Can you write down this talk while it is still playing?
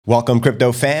Welcome,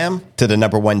 crypto fam, to the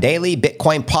 #1 daily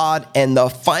Bitcoin pod and the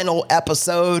final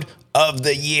episode of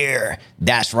the year.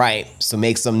 That's right. So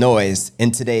make some noise.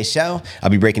 In today's show, I'll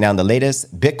be breaking down the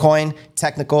latest Bitcoin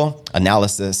technical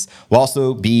analysis. We'll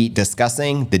also be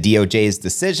discussing the DOJ's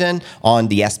decision on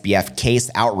the SBF case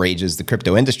outrages the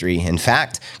crypto industry. In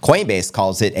fact, Coinbase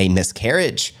calls it a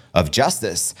miscarriage of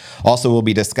justice. Also, we'll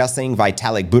be discussing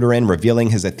Vitalik Buterin revealing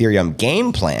his Ethereum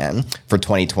game plan for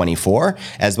 2024,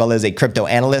 as well as a crypto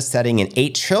analyst setting an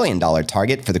 $8 trillion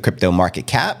target for the crypto market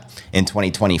cap in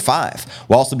 2025.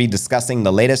 We'll also be discussing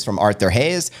the latest from Arthur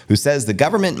Hayes, who says the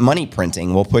government money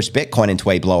printing will push Bitcoin into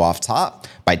a blow-off top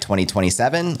by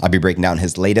 2027. I'll be breaking down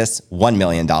his latest $1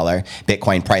 million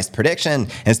Bitcoin price prediction.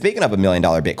 And speaking of $1 million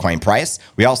Bitcoin price,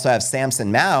 we also have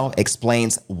Samson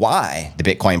explains why the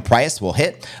Bitcoin price will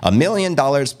hit $1 million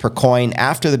per coin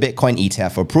after the Bitcoin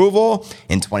ETF approval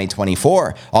in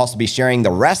 2024. I'll also be sharing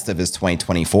the rest of his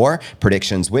 2024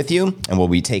 predictions with you, and we'll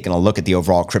be taking a look at the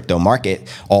overall crypto market.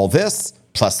 All this,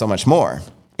 plus so much more,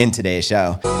 in today's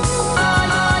show.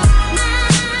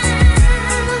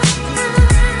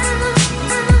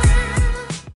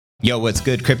 Yo, what's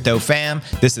good, crypto fam?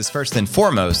 This is first and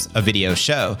foremost a video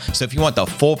show. So if you want the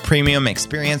full premium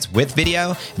experience with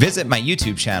video, visit my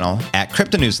YouTube channel at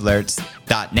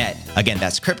cryptonewsalerts.net. Again,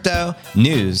 that's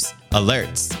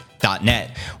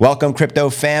cryptonewsalerts.net. Welcome, crypto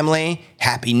family.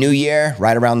 Happy New Year,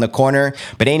 right around the corner.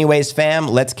 But anyways, fam,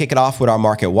 let's kick it off with our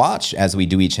market watch as we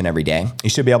do each and every day.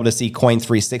 You should be able to see Coin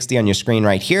 360 on your screen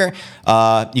right here.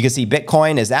 You can see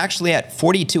Bitcoin is actually at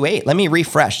 42.8. Let me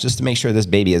refresh just to make sure this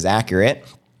baby is accurate,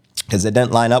 because it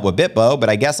didn't line up with Bitbo, but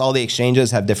I guess all the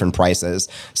exchanges have different prices.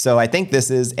 So I think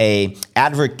this is a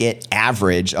aggregate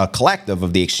average, a collective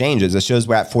of the exchanges. It shows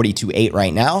we're at 42.8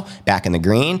 right now, back in the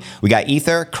green. We got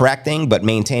Ether correcting, but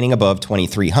maintaining above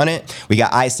 2,300. We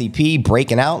got ICP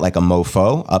breaking out like a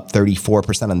mofo, up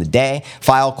 34% on the day.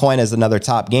 Filecoin is another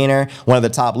top gainer. One of the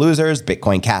top losers,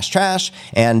 Bitcoin Cash Trash.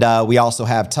 And we also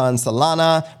have Ton,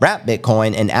 Solana, Wrap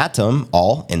Bitcoin, and Atom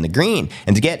all in the green.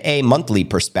 And to get a monthly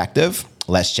perspective,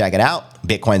 let's check it out.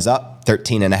 Bitcoin's up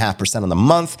 13.5% on the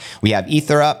month. We have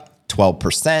Ether up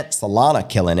 12%, Solana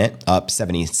killing it, up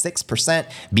 76%,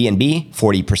 BNB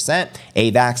 40%,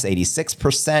 AVAX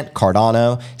 86%,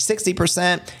 Cardano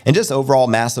 60%, and just overall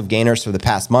massive gainers for the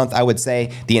past month. I would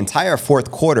say the entire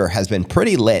fourth quarter has been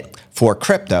pretty lit for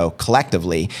crypto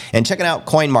collectively. And checking out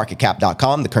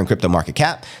coinmarketcap.com, the current crypto market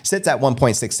cap sits at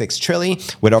 1.66 trillion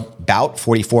with about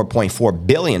 44.4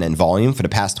 billion in volume for the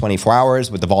past 24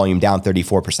 hours, with the volume down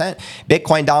 34%.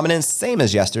 Bitcoin dominance, same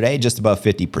as yesterday, just above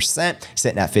 50%,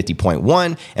 sitting at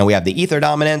 50.1. And we have the Ether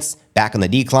dominance back on the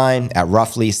decline at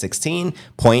roughly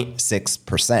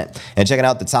 16.6%. And checking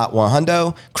out the top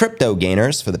 100 crypto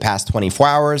gainers for the past 24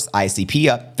 hours, ICP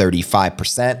up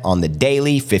 35% on the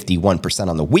daily, 51%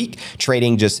 on the week,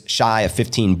 trading just shy of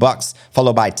 $15,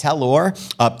 followed by Telor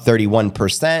up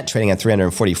 31%, trading at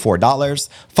 $344,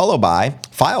 followed by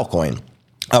Filecoin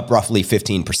up roughly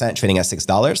 15%, trading at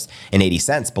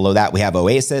 $6.80. Below that, we have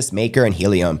Oasis, Maker, and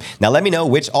Helium. Now, let me know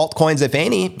which altcoins, if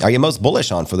any, are you most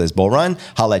bullish on for this bull run.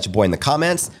 Holla at your boy in the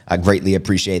comments. I greatly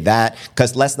appreciate that,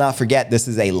 because let's not forget, this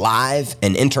is a live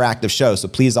and interactive show. So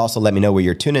please also let me know where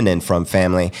you're tuning in from,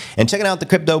 family. And checking out the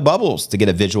crypto bubbles to get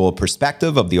a visual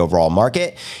perspective of the overall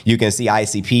market. You can see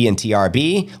ICP and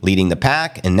TRB leading the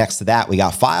pack. And next to that, we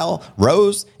got File,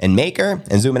 Rose, and Maker.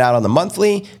 And zooming out on the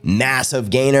monthly, massive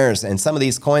gainers. And some of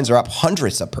these coins are up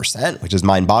hundreds of percent, which is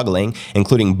mind-boggling,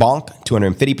 including Bonk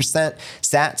 250%,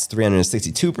 Sats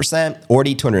 362%,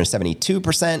 Ordi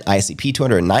 272%, ICP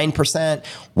 209%.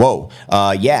 Whoa,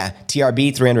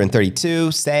 TRB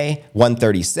 332, Say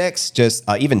 136. Just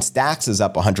even Stacks is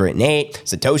up 108.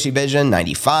 Satoshi Vision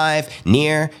 95,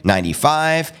 Near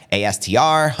 95,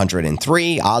 ASTR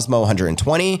 103, Osmo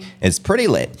 120. It's pretty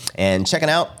lit. And checking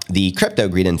out the Crypto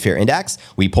Greed and Fear Index,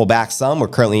 we pull back some. We're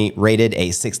currently rated a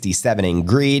 67 in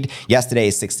greed. Yesterday,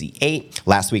 a 68.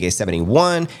 Last week, a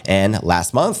 71. And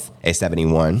last month, a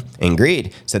 71 in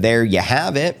greed. So there you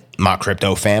have it, my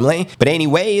crypto family. But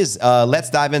anyways, let's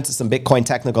dive into some Bitcoin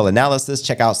technical analysis.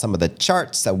 Check out some of the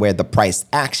charts of where the price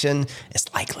action is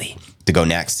likely to go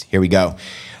next. Here we go.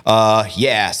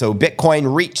 So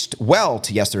Bitcoin reached well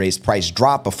to yesterday's price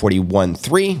drop of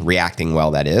 41.3, reacting well,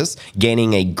 that is,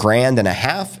 gaining $1.5 grand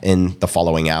in the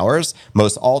following hours.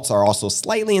 Most alts are also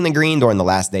slightly in the green during the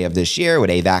last day of this year,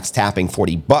 with AVAX tapping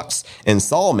 $40 and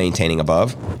Sol maintaining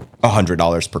above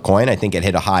 $100 per coin. I think it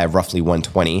hit a high of roughly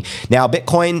 120. Now,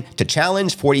 Bitcoin to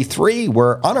challenge 43.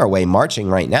 We're on our way marching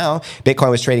right now.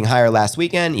 Bitcoin was trading higher last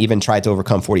weekend, even tried to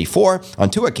overcome 44 on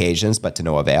 2 occasions, but to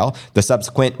no avail. The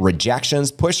subsequent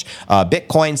rejections push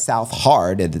Bitcoin south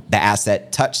hard. The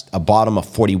asset touched a bottom of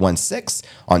 41.6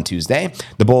 on Tuesday.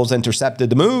 The bulls intercepted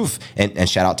the move, and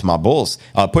shout out to my bulls,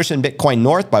 pushing Bitcoin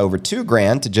north by over 2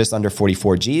 grand to just under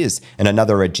 44 G's, and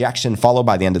another rejection followed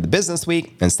by the end of the business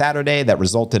week and Saturday that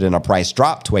resulted in a price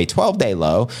drop to a 12-day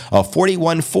low of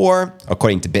 41.4,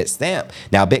 according to Bitstamp.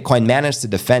 Now, Bitcoin managed to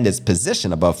defend its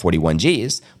position above 41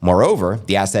 G's. Moreover,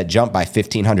 the asset jumped by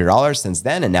 $1,500 since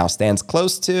then and now stands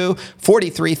close to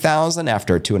 43,000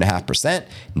 after a 2.5%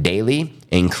 daily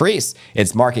increase.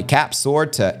 Its market cap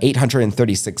soared to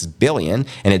 $836 billion,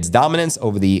 and its dominance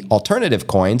over the alternative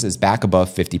coins is back above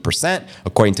 50%,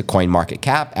 according to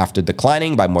CoinMarketCap, after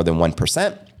declining by more than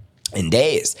 1% in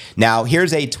days. Now,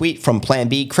 here's a tweet from Plan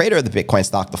B, creator of the Bitcoin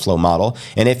stock to flow model.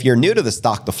 And if you're new to the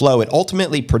stock to flow, it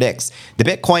ultimately predicts the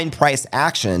Bitcoin price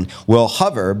action will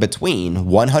hover between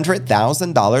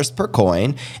 $100,000 per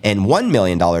coin and $1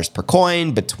 million per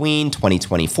coin between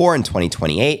 2024 and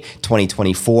 2028.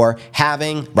 2024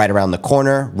 halving right around the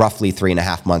corner, roughly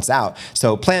 3.5 months out.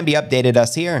 So Plan B updated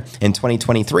us here in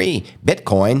 2023.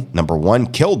 Bitcoin, number one,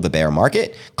 killed the bear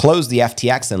market, closed the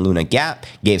FTX and Luna gap,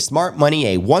 gave smart money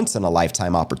a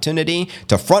once-in-a-lifetime opportunity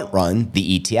to front-run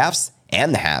the ETFs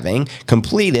and the halving,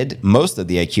 completed most of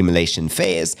the accumulation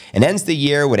phase, and ends the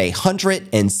year with a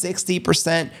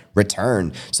 160%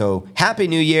 return. So happy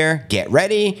new year. Get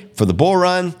ready for the bull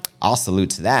run. I'll salute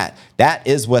to that. That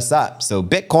is what's up. So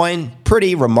Bitcoin,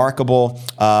 pretty remarkable,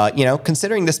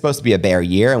 considering this is supposed to be a bear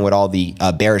year and with all the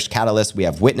bearish catalysts we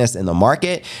have witnessed in the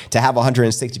market, to have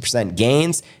 160%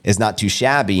 gains is not too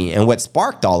shabby. And what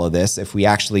sparked all of this, if we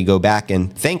actually go back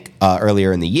and think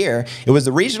earlier in the year, it was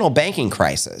the regional banking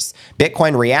crisis.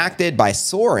 Bitcoin reacted by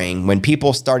soaring when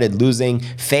people started losing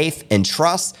faith and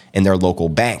trust in their local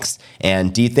banks.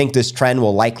 And do you think this trend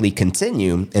will likely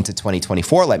continue into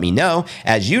 2024? Let me know.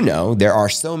 As you know, there are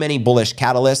so many bullish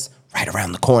catalysts right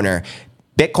around the corner.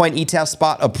 Bitcoin ETF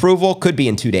spot approval could be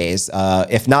in 2 days.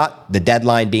 If not, the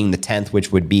deadline being the 10th,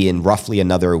 which would be in roughly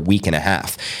another week and a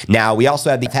half. Now, we also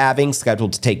have the halving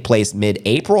scheduled to take place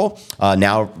mid-April,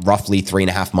 now roughly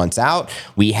 3.5 months out.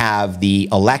 We have the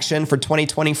election for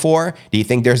 2024. Do you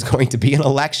think there's going to be an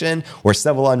election or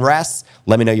civil unrest?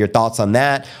 Let me know your thoughts on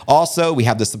that. Also, we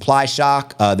have the supply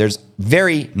shock. There's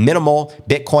very minimal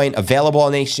Bitcoin available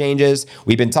on the exchanges.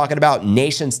 We've been talking about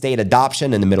nation-state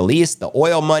adoption in the Middle East, the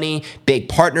oil money, big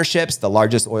partnerships, the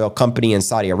largest oil company in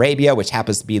Saudi Arabia, which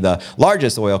happens to be the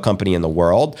largest oil company in the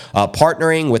world,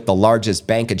 partnering with the largest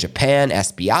bank of Japan,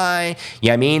 SBI,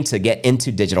 to get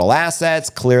into digital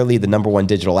assets. Clearly, the number one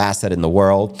digital asset in the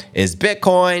world is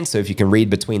Bitcoin. So if you can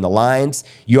read between the lines,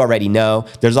 you already know.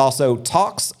 There's also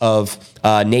talks of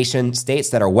nation states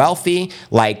that are wealthy,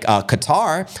 like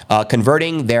Qatar,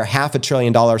 converting their $500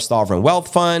 billion sovereign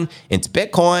wealth fund into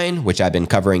Bitcoin, which I've been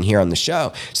covering here on the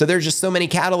show. So there's just so many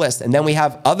catalysts. And then we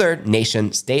have other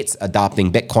nation states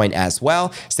adopting Bitcoin as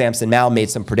well. Samson Mao made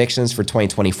some predictions for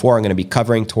 2024. I'm going to be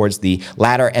covering towards the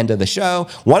latter end of the show.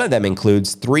 One of them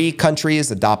includes 3 countries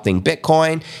adopting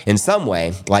Bitcoin in some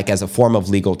way, like as a form of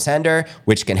legal tender,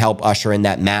 which can help usher in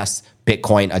that mass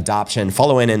Bitcoin adoption,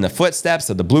 following in the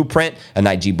footsteps of the blueprint of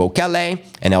Nayib Bukele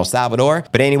and El Salvador.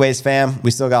 But anyways, fam,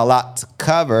 we still got a lot to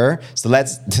cover. So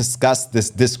let's discuss this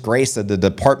disgrace of the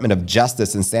Department of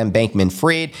Justice and Sam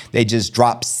Bankman-Fried. They just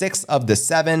dropped 6 of the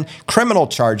 7 criminal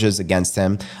charges against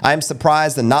him. I'm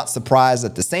surprised and not surprised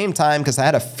at the same time, because I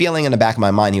had a feeling in the back of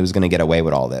my mind he was going to get away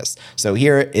with all this. So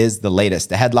here is the latest.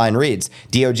 The headline reads,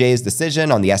 DOJ's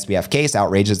decision on the SBF case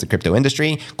outrages the crypto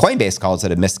industry. Coinbase calls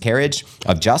it a miscarriage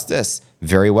of justice.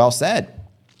 Very well said.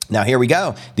 Now, here we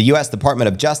go. The U.S. Department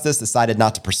of Justice decided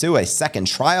not to pursue a second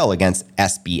trial against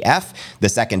SBF. The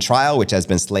second trial, which has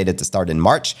been slated to start in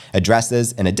March,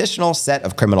 addresses an additional set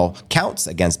of criminal counts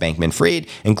against Bankman-Fried,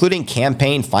 including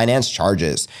campaign finance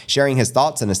charges. Sharing his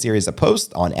thoughts in a series of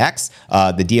posts on X,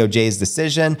 the DOJ's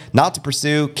decision not to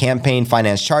pursue campaign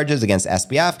finance charges against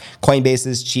SBF,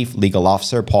 Coinbase's chief legal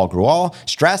officer, Paul Grewal,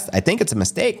 stressed, I think it's a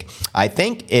mistake. I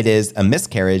think it is a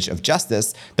miscarriage of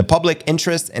justice. The public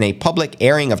interest in a public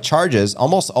airing of charges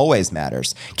almost always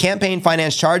matters. Campaign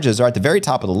finance charges are at the very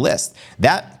top of the list.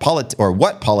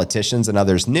 What politicians and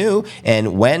others knew,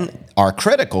 and when are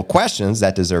critical questions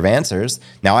that deserve answers.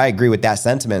 Now, I agree with that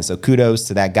sentiment, so kudos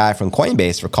to that guy from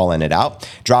Coinbase for calling it out.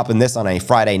 Dropping this on a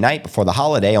Friday night before the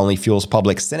holiday only fuels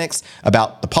public cynics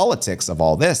about the politics of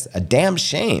all this. A damn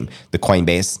shame, the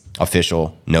Coinbase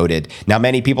official noted. Now,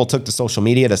 many people took to social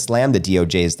media to slam the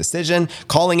DOJ's decision,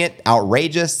 calling it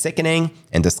outrageous, sickening,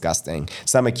 and disgusting.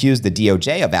 Some accused the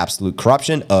DOJ of absolute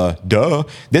corruption. Duh.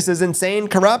 This is insane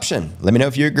corruption. Let me know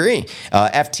if you agree.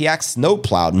 FTX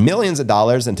snowplowed millions of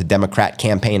dollars into Democrat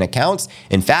campaign accounts.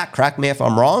 In fact, correct me if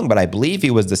I'm wrong, but I believe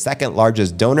he was the second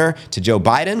largest donor to Joe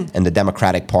Biden and the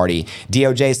Democratic Party.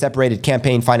 DOJ separated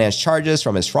campaign finance charges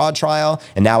from his fraud trial,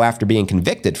 and now after being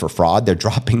convicted for fraud, they're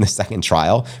dropping the second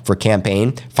trial for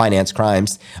campaign finance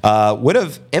crimes. Would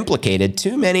have implicated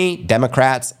too many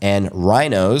Democrats and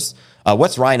rhinos.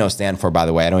 What's rhino stand for, by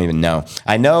the way? I don't even know.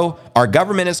 I know our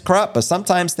government is corrupt, but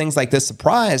sometimes things like this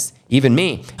surprise even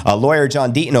me. Lawyer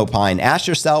John Deaton opined, ask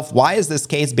yourself, why is this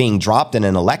case being dropped in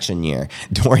an election year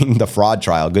during the fraud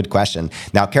trial? Good question.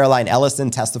 Now, Caroline Ellison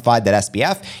testified that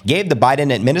SBF gave the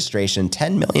Biden administration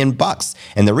 $10 million bucks,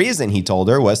 and the reason, he told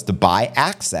her, was to buy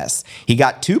access. He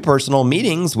got 2 personal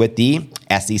meetings with the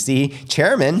SEC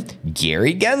chairman,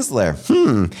 Gary Gensler,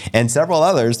 and several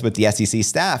others with the SEC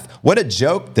staff. What a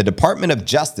joke the Department of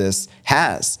Justice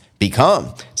has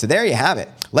become. So there you have it.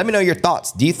 Let me know your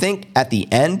thoughts. Do you think at the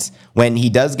end, when he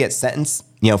does get sentenced,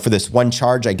 for this one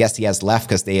charge I guess he has left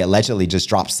because they allegedly just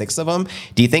dropped 6 of them,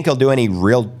 do you think he'll do any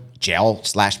real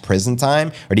jail/prison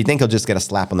time, or do you think he'll just get a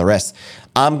slap on the wrist?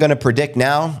 I'm going to predict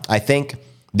now, I think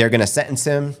they're going to sentence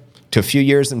him to a few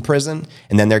years in prison,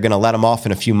 and then they're going to let him off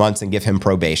in a few months and give him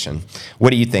probation. What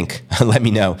do you think? Let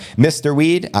me know. Mr.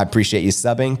 Weed, I appreciate you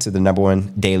subbing to the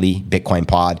 #1 daily Bitcoin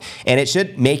pod. And it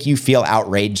should make you feel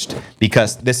outraged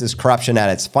because this is corruption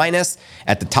at its finest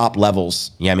at the top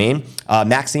levels. You know what I mean?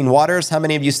 Maxine Waters, how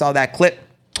many of you saw that clip?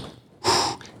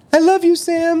 I love you,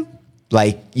 Sam.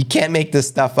 Like, you can't make this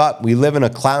stuff up. We live in a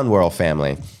clown world,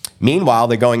 family. Meanwhile,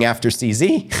 they're going after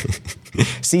CZ.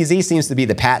 CZ seems to be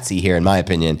the patsy here, in my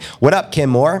opinion. What up, Kim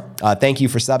Moore? Thank you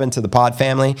for subbing to the pod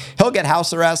family. He'll get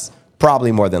house arrest,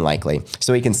 probably more than likely,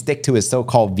 so he can stick to his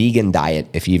so-called vegan diet,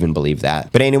 if you even believe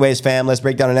that. But anyways, fam, let's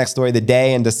break down the next story of the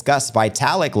day and discuss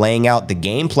Vitalik laying out the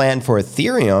game plan for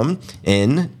Ethereum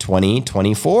in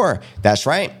 2024. That's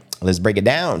right. Let's break it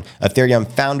down. Ethereum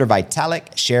founder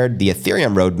Vitalik shared the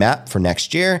Ethereum roadmap for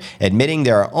next year, admitting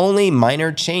there are only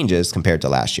minor changes compared to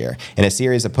last year. In a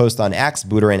series of posts on X,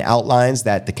 Buterin outlines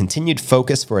that the continued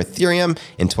focus for Ethereum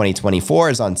in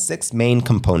 2024 is on 6 main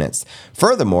components.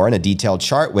 Furthermore, in a detailed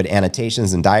chart with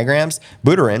annotations and diagrams,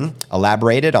 Buterin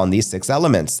elaborated on these 6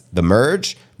 elements: the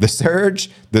merge, the surge,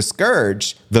 the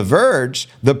scourge, the verge,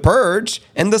 the purge,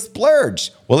 and the splurge.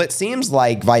 Well, it seems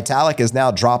like Vitalik is now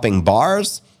dropping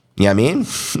bars. You know what I mean?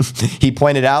 He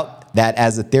pointed out that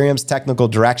as Ethereum's technical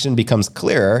direction becomes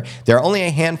clearer, there are only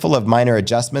a handful of minor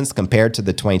adjustments compared to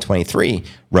the 2023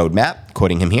 roadmap.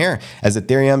 Quoting him here, as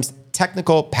Ethereum's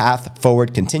technical path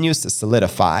forward continues to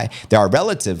solidify, there are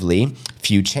relatively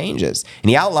few changes. And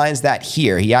he outlines that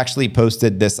here. He actually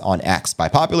posted this on X. By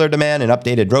popular demand, an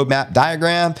updated roadmap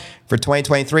diagram for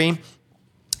 2023.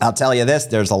 I'll tell you this,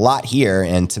 there's a lot here,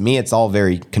 and to me, it's all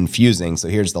very confusing. So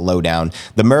here's the lowdown.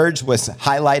 The merge was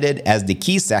highlighted as the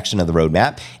key section of the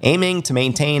roadmap, aiming to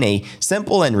maintain a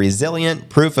simple and resilient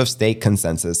proof-of-stake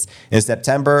consensus. In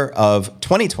September of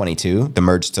 2022, the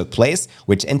merge took place,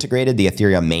 which integrated the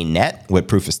Ethereum mainnet with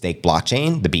proof-of-stake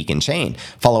blockchain, the Beacon chain.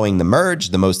 Following the merge,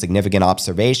 the most significant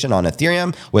observation on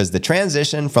Ethereum was the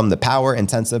transition from the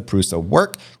power-intensive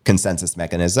proof-of-work consensus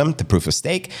mechanism to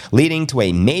proof-of-stake, leading to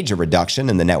a major reduction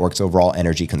in the network's overall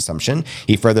energy consumption.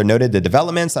 He further noted the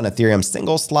developments on Ethereum's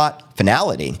single slot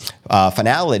finality.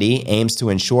 Finality aims to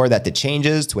ensure that the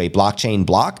changes to a blockchain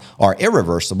block are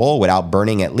irreversible without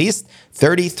burning at least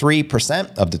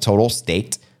 33% of the total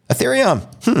staked Ethereum.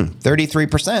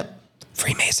 33%.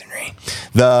 Freemasonry.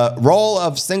 The role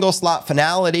of single slot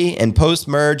finality and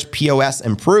post-merge POS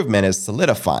improvement is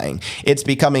solidifying. It's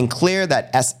becoming clear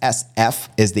that SSF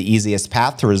is the easiest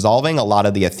path to resolving a lot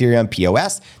of the Ethereum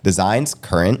POS design's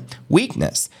current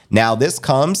weakness. Now, this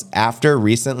comes after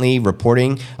recently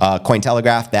reporting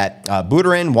Cointelegraph that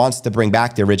Buterin wants to bring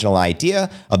back the original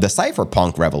idea of the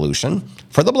cypherpunk revolution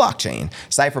for the blockchain.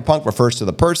 Cypherpunk refers to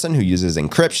the person who uses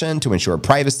encryption to ensure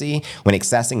privacy when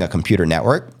accessing a computer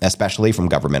network, especially from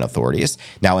government authorities.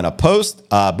 Now, in a post,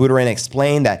 Buterin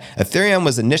explained that Ethereum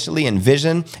was initially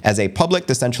envisioned as a public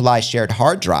decentralized shared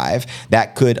hard drive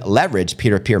that could leverage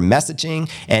peer-to-peer messaging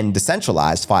and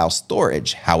decentralized file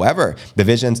storage. However, the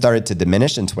vision started to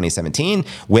diminish in 2017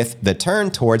 with the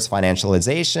turn towards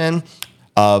financialization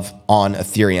on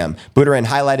Ethereum. Buterin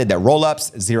highlighted that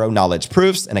rollups, zero-knowledge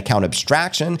proofs, and account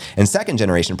abstraction and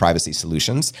second-generation privacy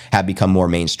solutions have become more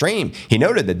mainstream. He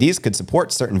noted that these could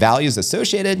support certain values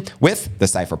associated with the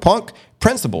cypherpunk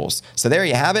principles. So there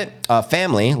you have it.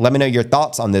 Family, let me know your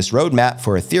thoughts on this roadmap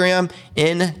for Ethereum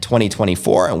in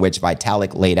 2024, in which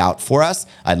Vitalik laid out for us.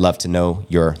 I'd love to know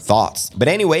your thoughts. But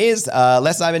anyways,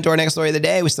 let's dive into our next story of the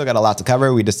day. We still got a lot to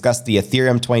cover. We discussed the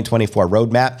Ethereum 2024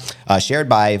 roadmap shared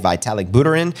by Vitalik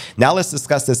Buterin. Now let's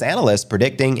discuss this analyst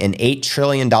predicting an $8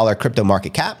 trillion crypto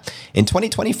market cap in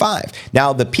 2025.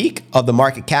 Now, the peak of the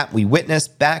market cap we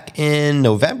witnessed back in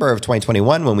November of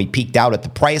 2021 when we peaked out at the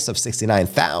price of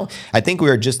 69,000. I think we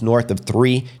were just north of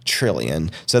 3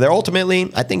 trillion. So there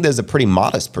ultimately, I think there's a pretty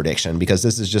modest prediction because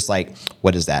this is just like,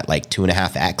 what is that? Like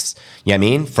 2.5x, you know what I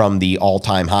mean? From the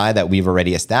all-time high that we've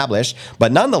already established.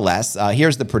 But nonetheless,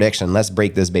 here's the prediction. Let's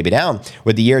break this baby down.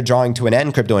 With the year drawing to an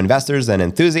end, crypto investors and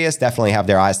enthusiasts definitely have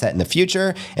their eyes set in the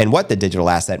future and what the digital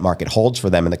asset market holds for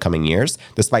them in the coming years.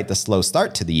 Despite the slow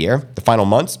start to the year, the final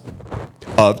months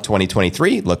of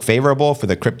 2023 look favorable for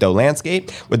the crypto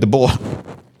landscape with the bull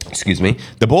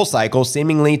cycle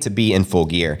seemingly to be in full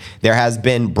gear. There has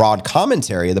been broad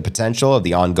commentary of the potential of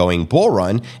the ongoing bull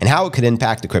run and how it could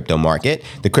impact the crypto market.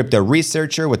 The crypto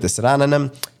researcher with the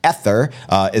pseudonym Ether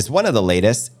is one of the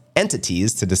latest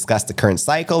entities to discuss the current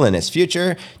cycle and its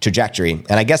future trajectory.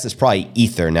 And I guess it's probably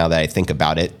Ether now that I think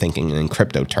about it, thinking in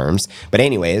crypto terms. But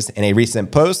anyways, in a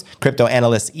recent post, crypto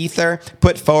analyst Ether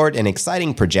put forward an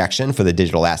exciting projection for the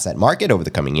digital asset market over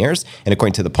the coming years. And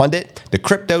according to the pundit, the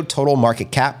crypto total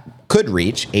market cap could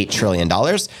reach $8 trillion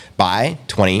by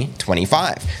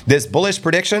 2025. This bullish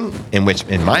prediction, in which,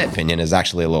 in my opinion, is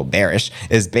actually a little bearish,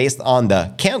 is based on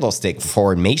the candlestick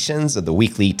formations of the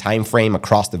weekly time frame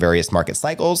across the various market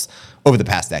cycles over the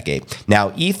past decade.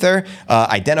 Now, Ether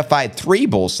identified 3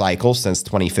 bull cycles since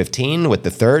 2015, with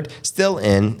the third still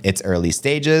in its early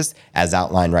stages, as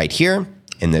outlined right here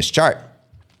in this chart.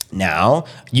 Now,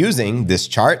 using this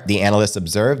chart, the analysts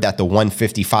observed that the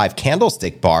 155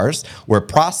 candlestick bars were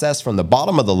processed from the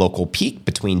bottom of the local peak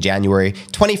between January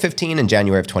 2015 and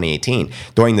January of 2018.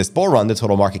 During this bull run, the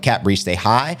total market cap reached a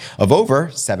high of over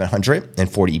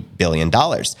 $740 billion.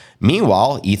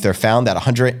 Meanwhile, Ether found that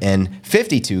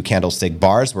 152 candlestick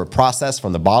bars were processed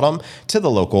from the bottom to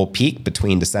the local peak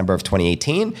between December of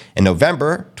 2018 and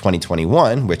November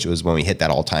 2021, which was when we hit that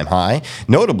all-time high.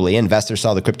 Notably, investors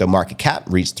saw the crypto market cap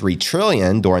reach $3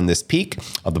 trillion during this peak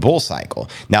of the bull cycle.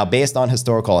 Now, based on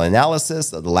historical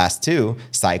analysis of the last 2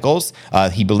 cycles,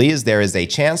 he believes there is a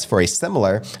chance for a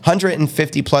similar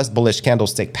 150 plus bullish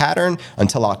candlestick pattern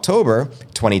until October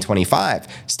 2025,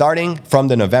 starting from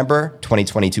the November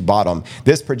 2022 bottom.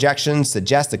 This projection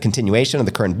suggests a continuation of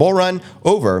the current bull run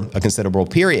over a considerable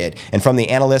period. And from the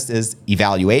analyst's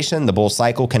evaluation, the bull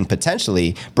cycle can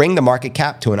potentially bring the market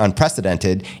cap to an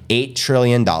unprecedented $8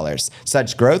 trillion.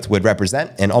 Such growth would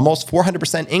represent an almost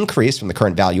 400% increase from the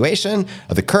current valuation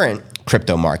of the current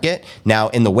crypto market. Now,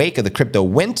 in the wake of the crypto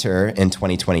winter in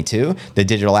 2022, the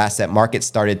digital asset market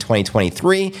started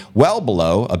 2023 well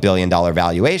below $1 billion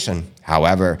valuation.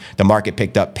 However, the market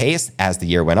picked up pace as the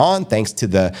year went on, thanks to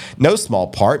the no small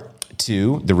part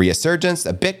to the resurgence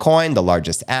of Bitcoin, the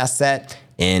largest asset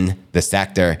in the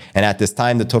sector. And at this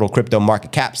time, the total crypto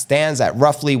market cap stands at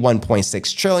roughly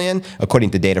 1.6 trillion.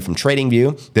 According to data from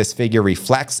TradingView, this figure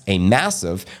reflects a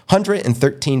massive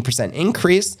 113%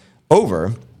 increase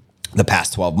over the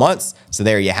past 12 months. So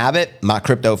there you have it, my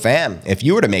crypto fam. If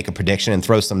you were to make a prediction and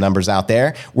throw some numbers out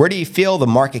there, where do you feel the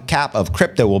market cap of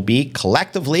crypto will be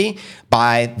collectively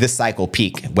by this cycle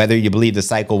peak, whether you believe the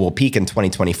cycle will peak in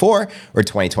 2024 or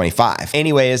 2025?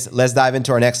 Anyways, let's dive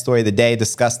into our next story of the day,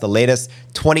 discuss the latest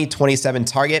 2027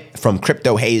 target from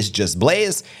Crypto Haze Just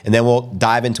Blaze, and then we'll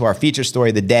dive into our feature story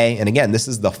of the day. And again, this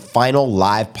is the final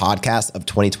live podcast of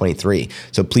 2023.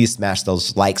 So please smash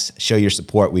those likes, show your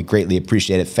support. We greatly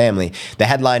appreciate it, family. The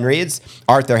headline reads,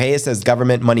 Arthur Hayes says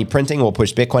government money printing will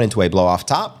push Bitcoin into a blow-off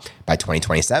top by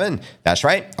 2027. That's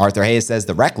right. Arthur Hayes says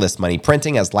the reckless money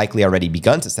printing has likely already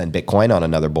begun to send Bitcoin on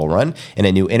another bull run. In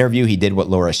a new interview he did with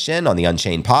Laura Shin on the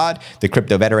Unchained Pod, the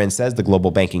crypto veteran says the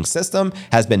global banking system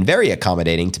has been very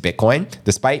accommodating to Bitcoin,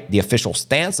 despite the official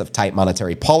stance of tight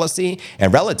monetary policy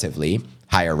and relatively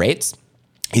higher rates.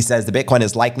 He says the Bitcoin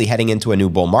is likely heading into a new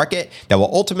bull market that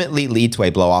will ultimately lead to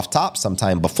a blow-off top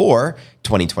sometime before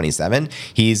 2027.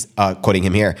 He's quoting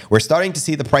him here. We're starting to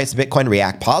see the price of Bitcoin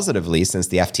react positively since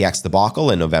the FTX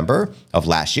debacle in November of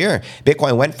last year.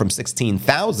 Bitcoin went from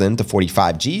 16,000 to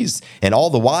 45 Gs. And all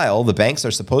the while, the banks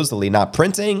are supposedly not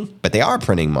printing, but they are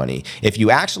printing money. If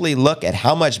you actually look at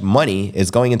how much money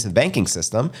is going into the banking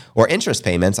system or interest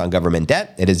payments on government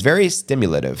debt, it is very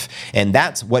stimulative. And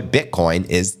that's what Bitcoin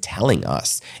is telling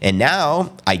us. And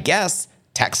now, I guess,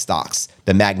 tech stocks.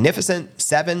 The Magnificent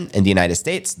Seven in the United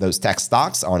States, those tech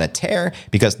stocks are on a tear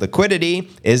because liquidity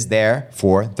is there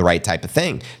for the right type of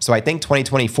thing. So I think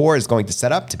 2024 is going to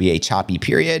set up to be a choppy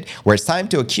period where it's time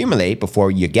to accumulate before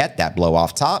you get that blow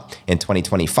off top in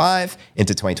 2025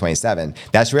 into 2027.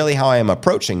 That's really how I am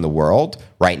approaching the world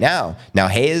right now. Now,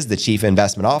 Hayes, the chief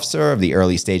investment officer of the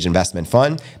early stage investment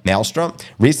fund, Maelstrom,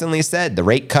 recently said the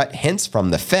rate cut hints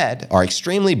from the Fed are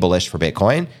extremely bullish for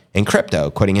Bitcoin and crypto.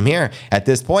 Quoting him here, at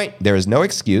this point, there is no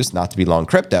excuse not to be long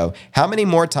crypto. How many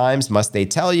more times must they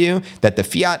tell you that the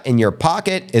fiat in your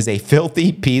pocket is a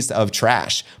filthy piece of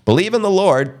trash? Believe in the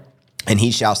Lord and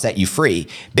he shall set you free.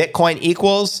 Bitcoin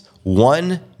equals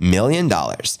 $1 million.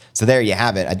 So there you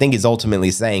have it. I think he's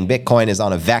ultimately saying Bitcoin is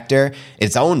on a vector,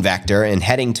 its own vector, and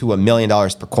heading to $1 million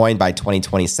per coin by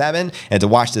 2027. And to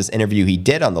watch this interview he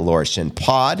did on the Laura Shin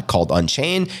pod called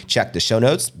Unchained, check the show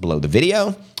notes below the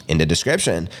video in the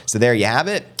description. So there you have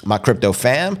it, my crypto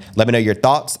fam. Let me know your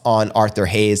thoughts on Arthur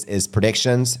Hayes'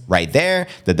 predictions right there,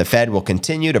 that the Fed will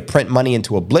continue to print money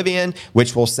into oblivion,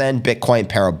 which will send Bitcoin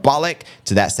parabolic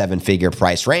to that 7-figure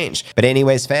price range. But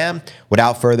anyways, fam,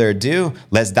 without further ado,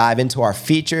 let's dive into our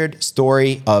featured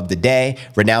story of the day.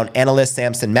 Renowned analyst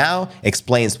Samson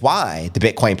explains why the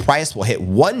Bitcoin price will hit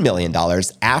 $1 million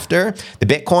after the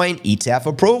Bitcoin ETF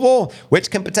approval, which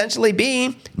can potentially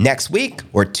be next week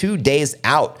or 2 days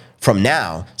out from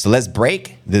now. So let's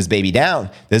break this baby down.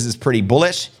 This is pretty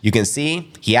bullish. You can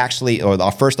see he actually,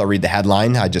 first I'll read the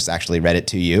headline. I just actually read it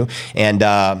to you. And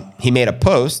he made a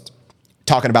post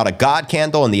talking about a God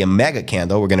candle and the Omega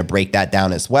candle. We're going to break that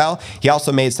down as well. He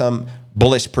also made some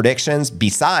bullish predictions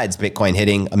besides Bitcoin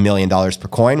hitting $1 million per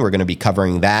coin. We're going to be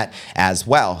covering that as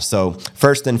well. So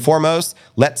first and foremost,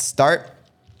 let's start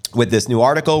with this new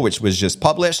article, which was just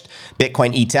published.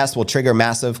 Bitcoin ETFs will trigger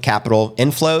massive capital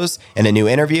inflows. In a new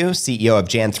interview, CEO of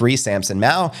Jan3, Samson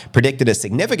predicted a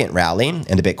significant rally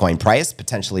in the Bitcoin price,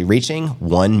 potentially reaching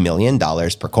 $1 million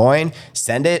per coin.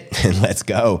 Send it and let's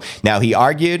go. Now, he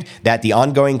argued that the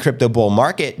ongoing crypto bull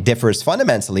market differs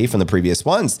fundamentally from the previous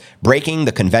ones, breaking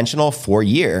the conventional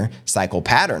 4-year cycle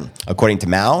pattern. According to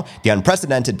Mao, the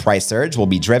unprecedented price surge will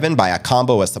be driven by a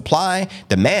combo of supply,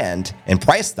 demand, and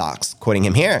price stocks. Quoting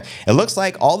him here, it looks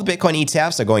like all the Bitcoin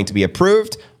ETFs are going to be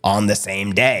approved on the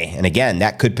same day. And again,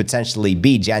 that could potentially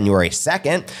be January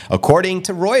 2nd. According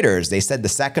to Reuters, they said the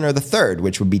 2nd or the 3rd,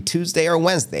 which would be Tuesday or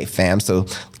Wednesday, fam. So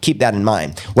keep that in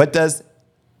mind.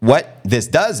 What this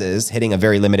does is hitting a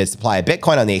very limited supply of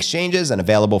Bitcoin on the exchanges and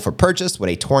available for purchase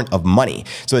with a torrent of money.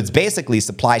 So it's basically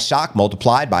supply shock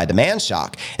multiplied by demand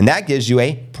shock, and that gives you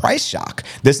a price shock.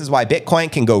 This is why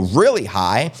Bitcoin can go really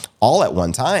high all at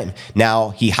one time. Now,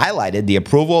 he highlighted the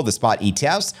approval of the spot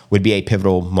ETFs would be a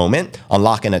pivotal moment,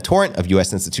 unlocking a torrent of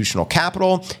U.S. institutional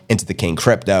capital into the king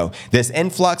crypto. This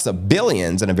influx of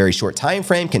billions in a very short time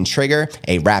frame can trigger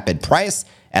a rapid price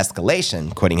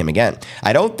escalation. Quoting him again,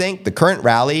 I don't think the current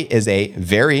rally is a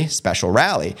very special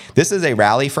rally. This is a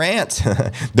rally for ants.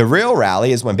 The real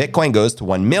rally is when Bitcoin goes to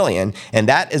 1 million, and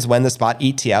that is when the spot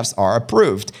ETFs are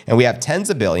approved. And we have tens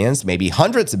of billions, maybe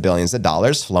hundreds of billions of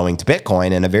dollars flowing to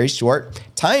Bitcoin in a very short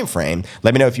time frame.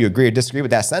 Let me know if you agree or disagree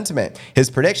with that sentiment. His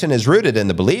prediction is rooted in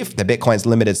the belief that Bitcoin's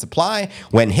limited supply,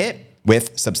 when hit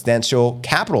with substantial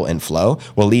capital inflow,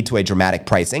 will lead to a dramatic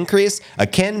price increase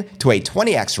akin to a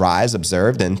 20x rise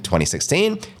observed in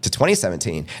 2016 to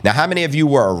 2017. Now, how many of you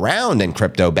were around in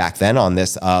crypto back then on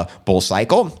this bull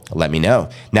cycle? Let me know.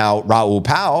 Now, Raoul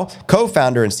Pal,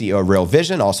 co-founder and CEO of Real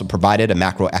Vision, also provided a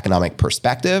macroeconomic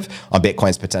perspective on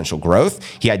Bitcoin's potential growth.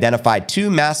 He identified 2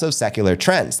 massive secular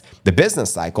trends, the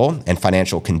business cycle and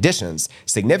financial conditions,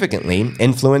 significantly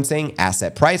influencing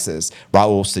asset prices.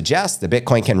 Raoul suggests that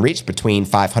Bitcoin can reach between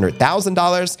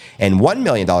 $500,000 and $1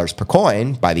 million per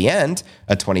coin by the end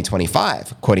of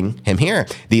 2025. Quoting him here,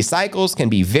 these cycles can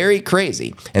be very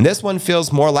crazy, and this one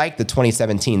feels more like the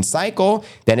 2017 cycle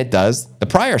than it does the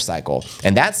prior cycle.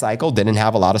 And that cycle didn't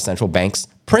have a lot of central banks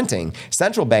printing.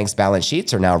 Central banks' balance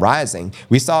sheets are now rising.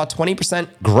 We saw 20%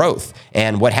 growth,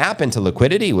 and what happened to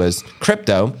liquidity was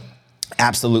crypto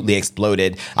absolutely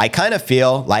exploded. I kind of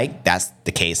feel like that's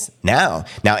the case now.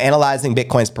 Now, analyzing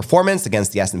Bitcoin's performance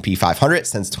against the S&P 500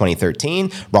 since 2013,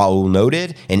 Raul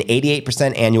noted an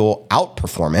 88% annual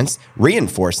outperformance,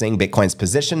 reinforcing Bitcoin's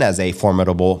position as a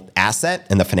formidable asset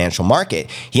in the financial market.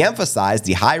 He emphasized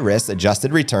the high-risk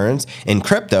adjusted returns in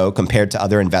crypto compared to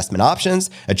other investment options,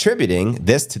 attributing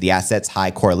this to the asset's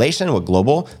high correlation with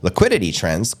global liquidity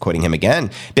trends. Quoting him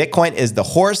again, "Bitcoin is the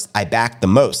horse I back the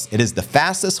most. It is the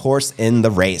fastest horse in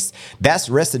the race. Best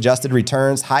risk-adjusted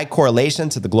returns, high correlation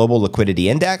to the global liquidity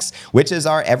index, which is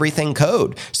our everything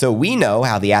code. So we know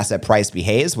how the asset price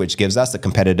behaves, which gives us a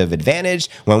competitive advantage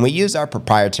when we use our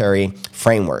proprietary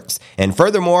frameworks." And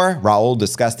furthermore, Raul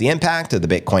discussed the impact of the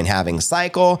Bitcoin halving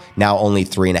cycle, now only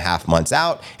 3.5 months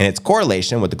out, and its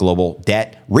correlation with the global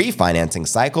debt refinancing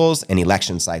cycles and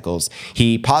election cycles.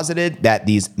 He posited that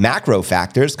these macro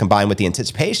factors, combined with the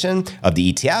anticipation of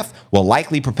the ETF, will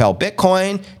likely propel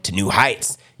Bitcoin to new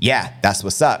heights. Yeah, that's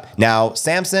what's up. Now,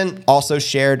 Samson also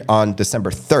shared on December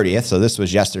 30th, so this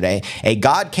was yesterday, a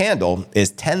God candle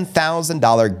is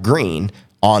 $10,000 green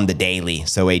on the daily.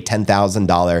 So a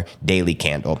 $10,000 daily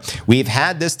candle. We've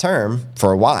had this term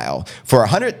for a while. For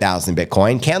 100,000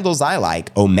 Bitcoin, candles I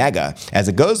like Omega, as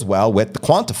it goes well with the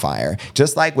quantifier.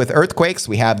 Just like with earthquakes,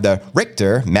 we have the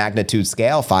Richter magnitude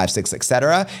scale, 5, 6,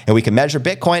 etc., and we can measure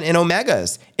Bitcoin in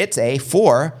Omegas. It's a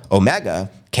 4 Omega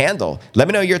candle. Let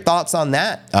me know your thoughts on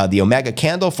that. The Omega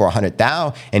candle for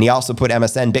 100,000. And he also put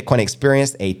MSN Bitcoin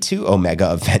experienced a 2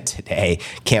 Omega event today.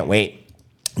 Can't wait.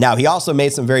 Now, he also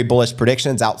made some very bullish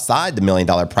predictions outside the $1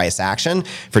 million price action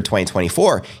for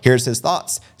 2024. Here's his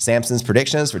thoughts. Samson's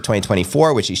predictions for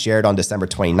 2024, which he shared on December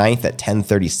 29th at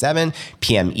 10:37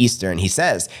 p.m. Eastern. He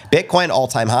says, Bitcoin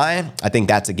all-time high. I think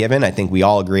that's a given. I think we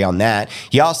all agree on that.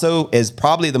 He also is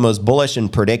probably the most bullish in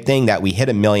predicting that we hit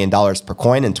 $1 million per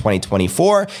coin in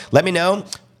 2024. Let me know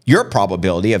your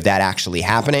probability of that actually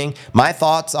happening. My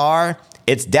thoughts are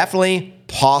it's definitely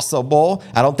possible.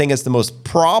 I don't think it's the most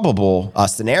probable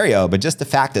scenario, but just the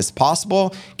fact it's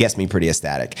possible gets me pretty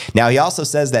ecstatic. Now, he also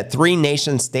says that 3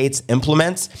 nation states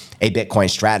implements a Bitcoin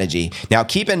strategy. Now,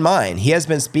 keep in mind, he has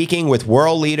been speaking with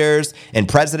world leaders and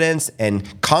presidents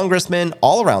and congressmen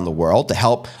all around the world to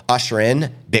help usher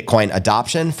in Bitcoin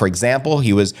adoption. For example,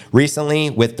 he was recently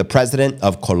with the president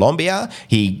of Colombia.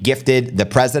 He gifted the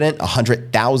president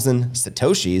 100,000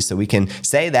 Satoshis. So we can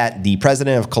say that the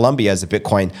president of Colombia is a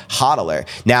Bitcoin hodler.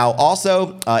 Now,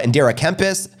 also, Indira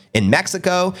Kempis in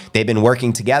Mexico, they've been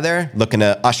working together, looking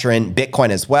to usher in Bitcoin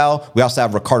as well. We also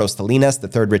have Ricardo Salinas, the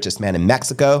 3rd richest man in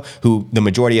Mexico, who the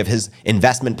majority of his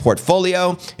investment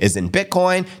portfolio is in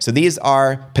Bitcoin. So these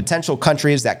are potential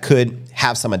countries that could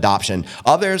have some adoption.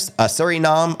 Others,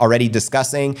 Suriname, already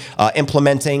discussing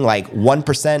implementing like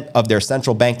 1% of their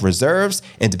central bank reserves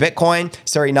into Bitcoin.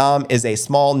 Suriname is a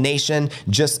small nation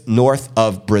just north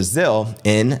of Brazil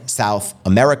in South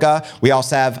America. We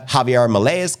also have Javier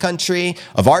Milei's country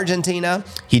of Argentina.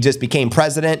 He just became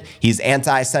president. He's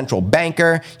anti-central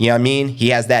banker. You know what I mean? He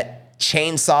has that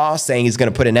chainsaw saying he's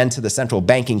going to put an end to the central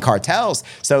banking cartels.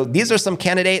 So these are some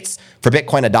candidates for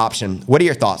Bitcoin adoption. What are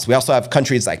your thoughts? We also have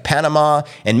countries like Panama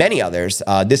and many others.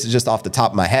 This is just off the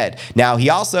top of my head. Now, he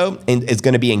also is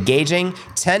going to be engaging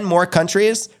 10 more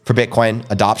countries for Bitcoin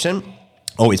adoption.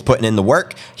 Always putting in the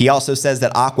work. He also says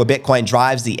that Aqua Bitcoin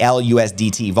drives the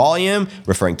LUSDT volume,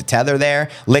 referring to Tether there.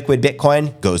 Liquid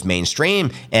Bitcoin goes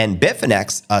mainstream, and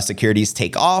Bitfinex securities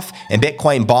take off, and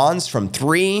Bitcoin bonds from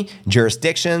 3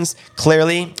 jurisdictions.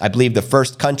 Clearly, I believe the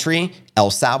first country,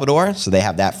 El Salvador, so they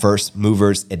have that first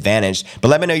mover's advantage. But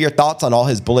let me know your thoughts on all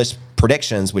his bullish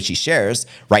predictions, which he shares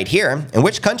right here. And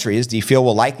which countries do you feel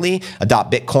will likely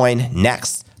adopt Bitcoin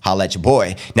next? Holla at your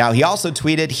boy. Now, he also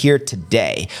tweeted here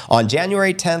today, on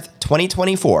January 10th,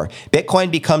 2024, Bitcoin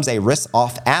becomes a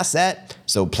risk-off asset,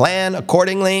 so plan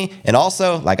accordingly. And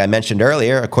also, like I mentioned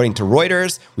earlier, according to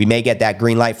Reuters, we may get that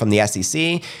green light from the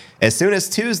SEC as soon as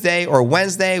Tuesday or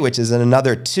Wednesday, which is in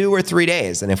another 2 or 3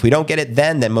 days. And if we don't get it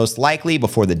then most likely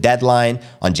before the deadline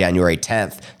on January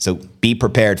 10th. So be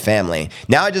prepared, family.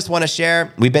 Now I just want to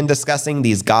share, we've been discussing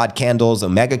these God candles,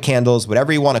 Omega candles,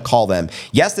 whatever you want to call them.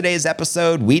 Yesterday's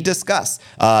episode, we discussed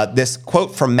this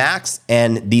quote from Max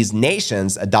and these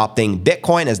nations adopting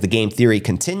Bitcoin as the game theory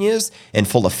continues in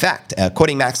full effect.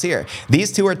 Quoting Max here,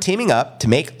 these two are teaming up to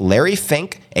make Larry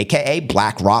Fink, aka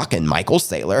BlackRock, and Michael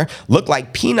Saylor look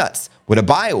like peanuts with a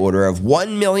buy order of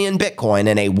 1 million Bitcoin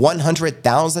and a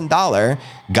 $100,000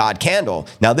 God candle.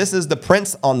 Now, this is the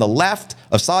prince on the left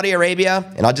of Saudi Arabia,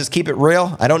 and I'll just keep it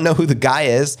real. I don't know who the guy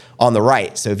is on the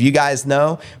right. So if you guys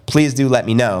know, please do let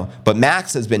me know. But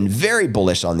Max has been very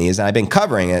bullish on these, and I've been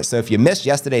covering it. So if you missed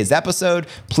yesterday's episode,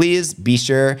 please be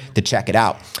sure to check it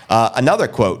out. Another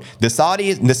quote, the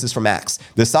Saudis, and this is from Max,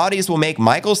 the Saudis will make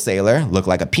Michael Saylor look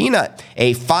like a peanut.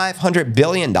 A $500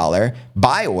 billion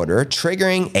buy order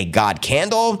triggering a God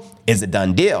candle is a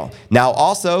done deal. Now,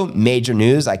 also major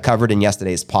news I covered in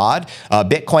yesterday's pod, a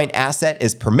Bitcoin asset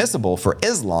is permissible for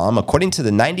Islam, according to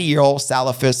the 90-year-old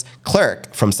Salafist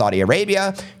clerk from Saudi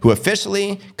Arabia, who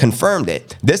officially confirmed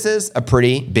it. This is a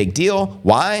pretty big deal.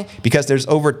 Why? Because there's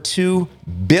over 2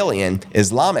 billion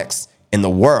Islamics in the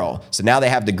world. So now they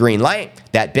have the green light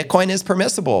that Bitcoin is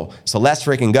permissible. So let's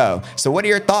freaking go. So what are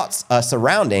your thoughts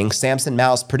surrounding Samson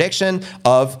Mao's prediction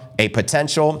of a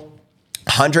potential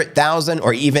 $100,000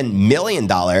 or even $1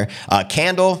 million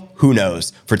candle? Who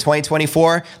knows? For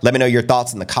 2024, let me know your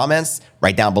thoughts in the comments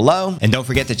right down below. And don't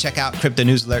forget to check out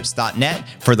cryptonewsalerts.net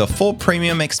for the full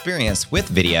premium experience with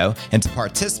video and to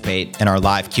participate in our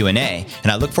live Q&A.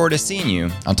 And I look forward to seeing you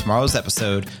on tomorrow's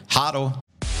episode. HODL.